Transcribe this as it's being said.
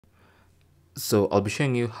So I'll be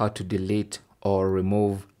showing you how to delete or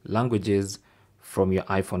remove languages from your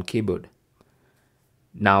iPhone keyboard.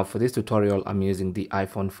 Now for this tutorial, I'm using the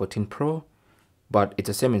iPhone 14 Pro, but it's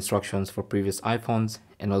the same instructions for previous iPhones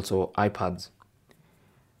and also iPads.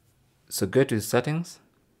 So go to settings.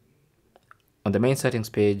 On the main settings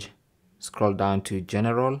page, scroll down to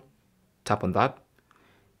General, tap on that.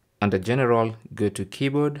 Under General, go to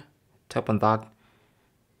Keyboard, tap on that,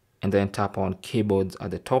 and then tap on Keyboards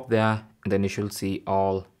at the top there, and then you should see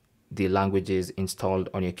all the languages installed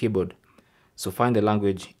on your keyboard. So find the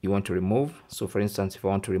language you want to remove. So for instance, if I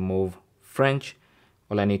want to remove French,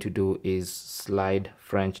 all I need to do is slide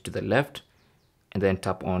French to the left and then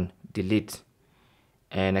tap on Delete.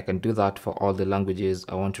 And I can do that for all the languages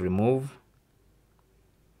I want to remove.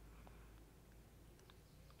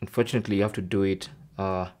 Unfortunately, you have to do it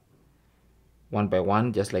one by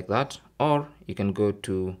one, just like that. Or you can go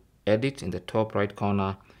to Edit in the top right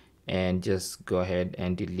corner and just go ahead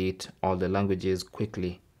and delete all the languages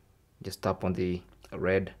quickly. Just tap on the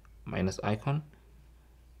red minus icon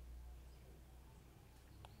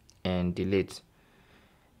and delete.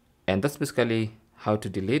 And that's basically how to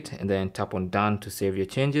delete, and then tap on Done to save your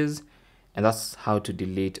changes. And that's how to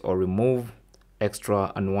delete or remove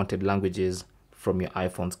extra unwanted languages from your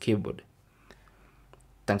iPhone's keyboard.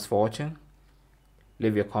 Thanks for watching.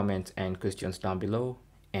 Leave your comments and questions down below,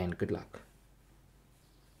 and good luck.